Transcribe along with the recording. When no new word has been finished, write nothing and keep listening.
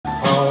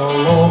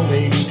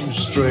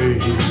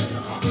straight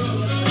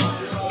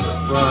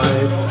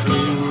right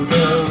through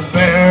the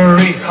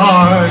very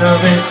heart of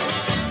it.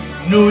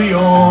 New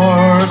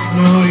York,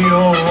 New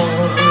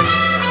York.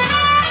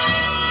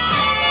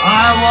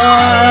 I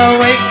wanna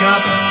wake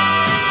up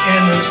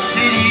in a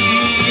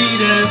city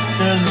that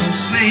doesn't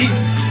sleep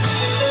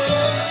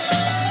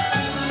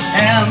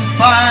and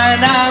find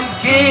I'm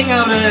king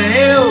of the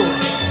hill,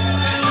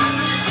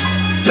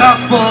 top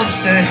of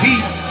the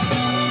heap.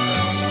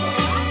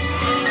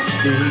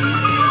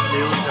 These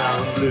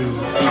Hilltown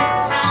blues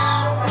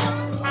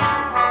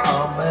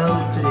are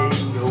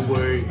melting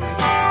away.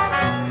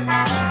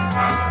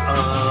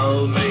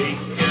 I'll make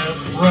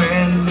a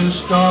brand new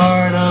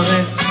start of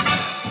it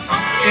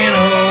in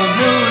old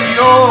New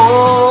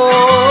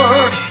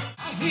York.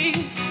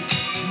 Vergisst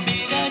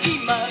wieder die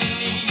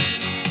Manie,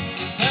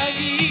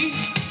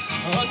 vergisst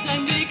und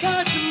ein Blick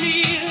hat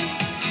mir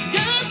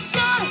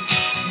gezeigt,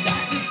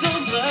 das ist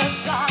unsere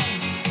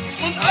Zeit.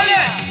 Und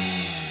alle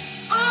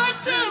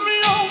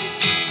atemlos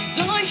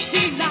durch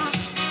die Nacht,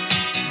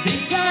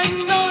 bis ein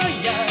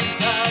neuer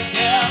Tag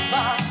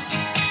erwacht.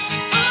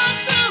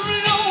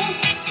 Atemlos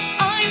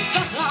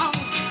einfach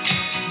raus,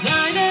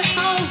 deine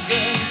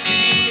Augen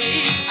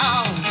zieh ich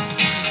aus.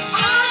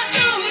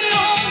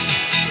 Atemlos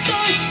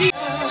durch die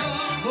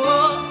oh,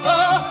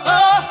 oh,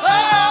 oh,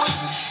 oh.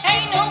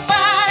 Ain't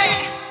nobody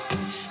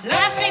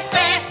loves me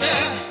better,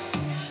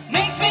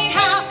 makes me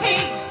happy,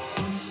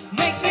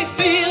 makes me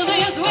feel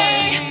this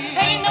way.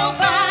 Ain't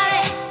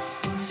nobody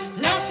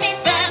loves me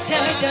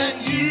better than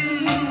you.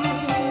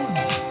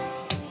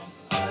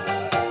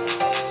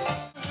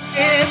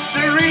 It's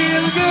a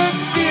real good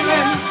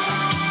feeling.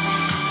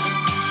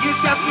 You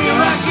got me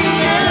rocking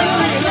and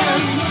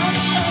reeling.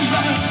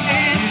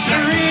 It's a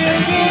real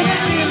good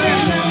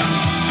feeling.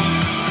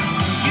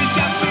 You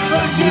got me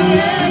rocking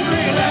and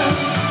reeling.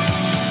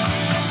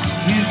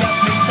 You got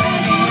me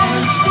begging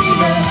and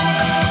stealing.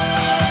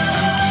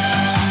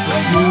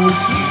 When you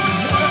feel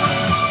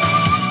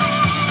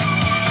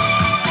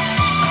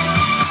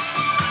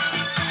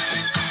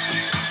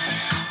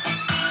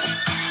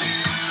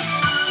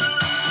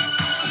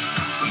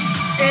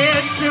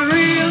it's a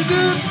real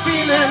good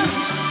feeling.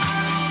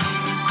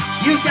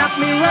 You got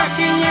me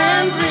rocking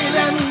and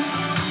reeling.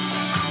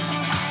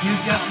 You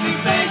got me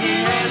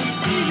begging and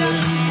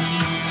stealing.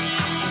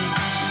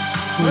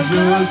 For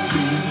your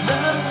sweet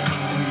love,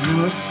 for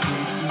your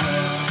sweet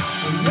love,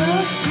 for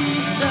your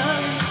sweet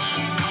love.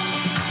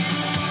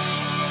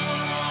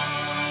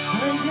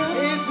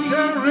 It's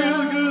a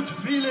real good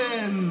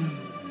feeling.